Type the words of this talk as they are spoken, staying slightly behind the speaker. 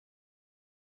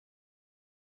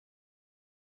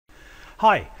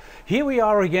Hi, here we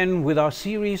are again with our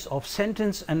series of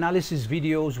sentence analysis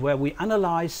videos where we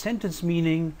analyze sentence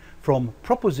meaning from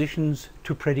propositions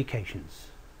to predications.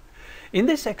 In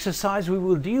this exercise we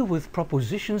will deal with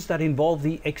propositions that involve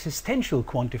the existential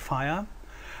quantifier,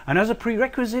 and as a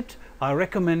prerequisite I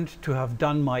recommend to have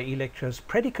done my e-lectures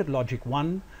Predicate Logic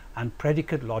 1 and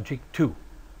Predicate Logic 2.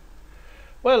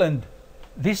 Well, and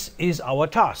this is our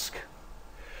task.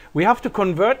 We have to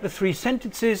convert the three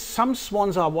sentences: some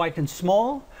swans are white and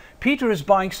small, Peter is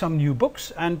buying some new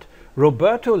books, and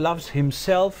Roberto loves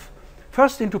himself,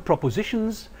 first into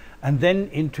propositions and then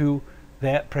into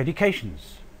their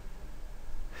predications.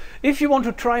 If you want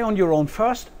to try on your own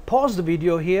first, pause the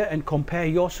video here and compare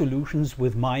your solutions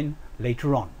with mine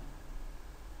later on.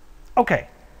 Okay,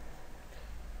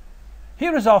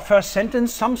 here is our first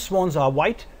sentence: some swans are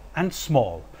white and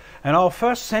small. And our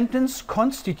first sentence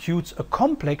constitutes a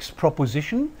complex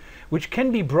proposition which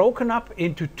can be broken up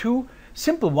into two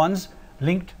simple ones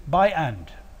linked by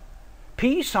and.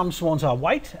 P, some swans are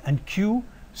white, and Q,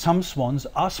 some swans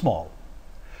are small.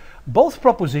 Both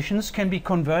propositions can be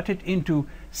converted into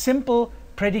simple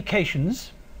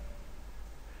predications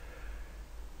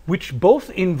which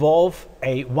both involve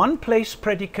a one-place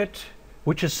predicate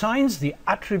which assigns the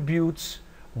attributes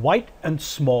white and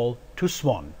small to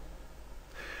swan.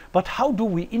 But how do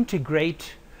we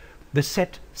integrate the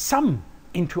set some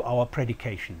into our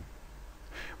predication?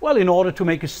 Well, in order to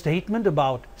make a statement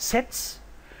about sets,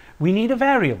 we need a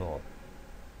variable,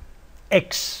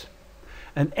 x.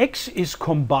 And x is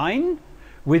combined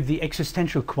with the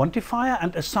existential quantifier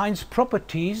and assigns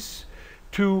properties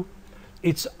to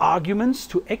its arguments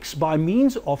to x by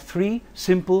means of three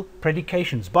simple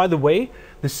predications. By the way,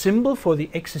 the symbol for the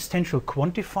existential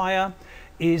quantifier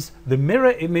is the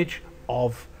mirror image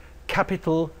of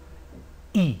capital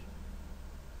E.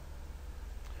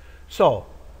 So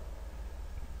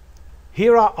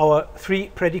here are our three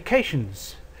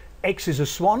predications: x is a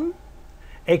swan,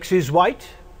 x is white,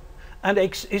 and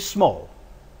x is small.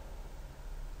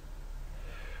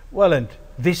 Well, and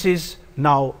this is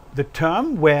now the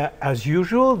term where, as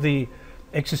usual, the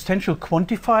existential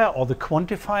quantifier or the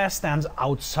quantifier stands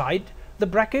outside the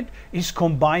bracket, is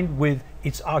combined with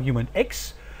its argument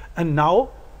x, and now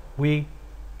we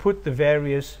put the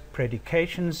various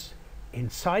predications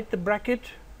inside the bracket.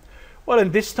 Well,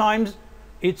 and this time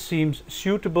it seems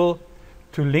suitable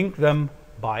to link them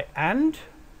by and,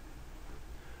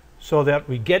 so that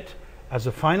we get as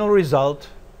a final result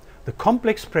the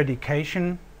complex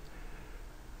predication,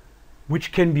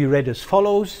 which can be read as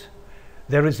follows: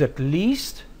 there is at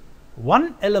least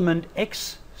one element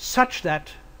x such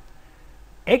that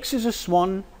x is a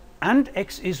swan and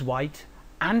x is white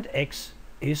and x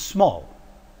is small.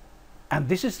 And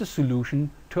this is the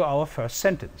solution to our first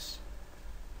sentence.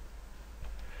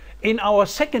 In our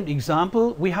second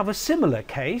example, we have a similar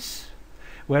case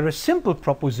where a simple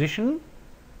proposition,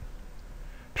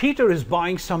 Peter is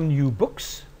buying some new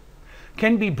books,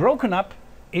 can be broken up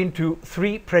into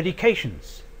three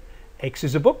predications: x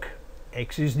is a book,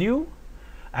 x is new,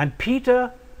 and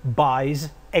Peter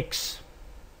buys x.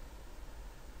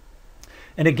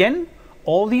 And again,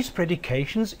 all these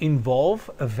predications involve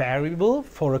a variable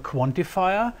for a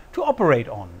quantifier to operate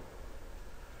on.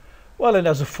 Well, and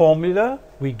as a formula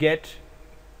we get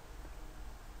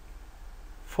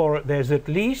there's at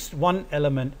least one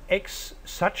element x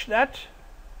such that,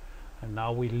 and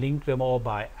now we link them all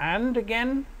by and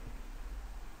again,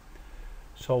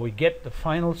 so we get the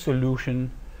final solution: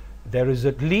 there is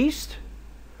at least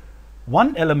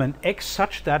one element x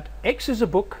such that x is a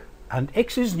book and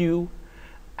x is new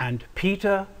and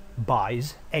Peter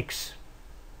buys x.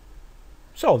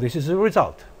 So this is the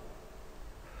result.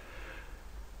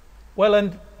 Well,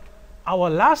 and our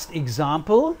last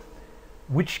example,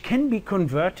 which can be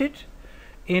converted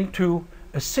into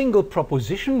a single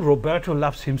proposition, Roberto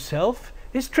loves himself,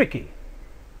 is tricky.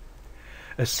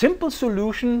 A simple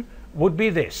solution would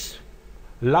be this: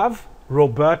 love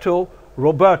Roberto,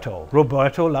 Roberto.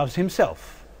 Roberto loves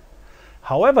himself.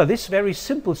 However, this very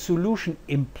simple solution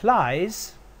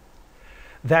implies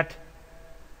that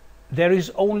there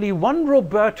is only one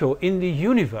Roberto in the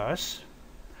universe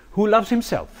who loves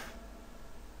himself.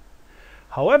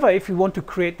 However, if we want to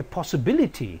create the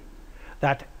possibility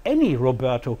that any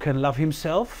Roberto can love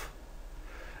himself,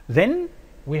 then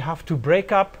we have to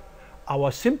break up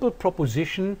our simple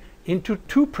proposition into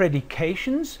two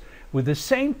predications with the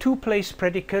same two-place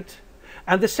predicate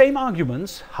and the same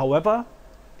arguments. However,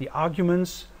 the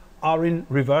arguments are in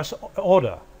reverse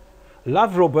order: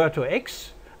 love Roberto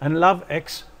x and love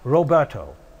x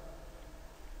Roberto.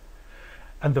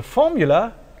 And the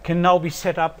formula can now be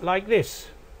set up like this: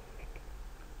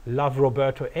 love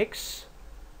Roberto x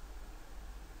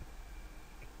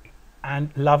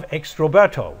and love X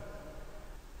Roberto.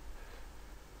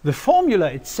 The formula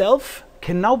itself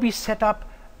can now be set up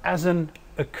as an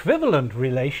equivalence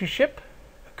relationship,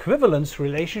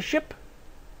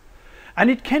 and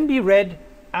it can be read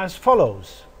as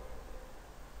follows.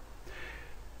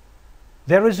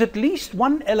 There is at least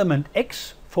one element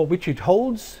X for which it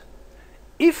holds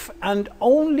if and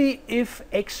only if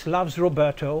X loves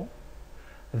Roberto,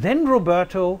 then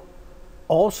Roberto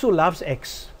also loves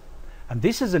X. And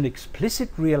this is an explicit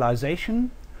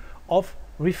realization of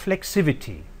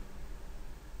reflexivity.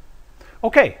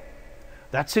 Okay,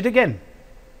 that's it again.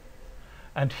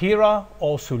 And here are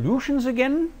all solutions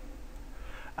again.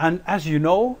 And as you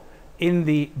know, in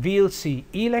the VLC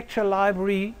e-lecture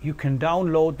library, you can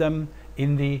download them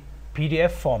in the PDF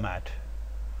format.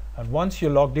 And once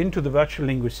you're logged into the Virtual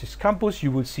Linguistics Campus,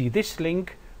 you will see this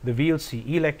link, the VLC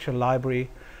e-lecture library,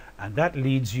 and that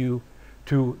leads you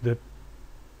to the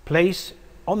place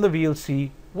on the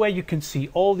VLC where you can see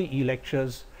all the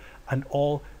e-lectures and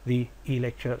all the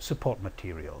e-lecture support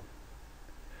material.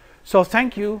 So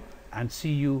thank you and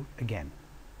see you again.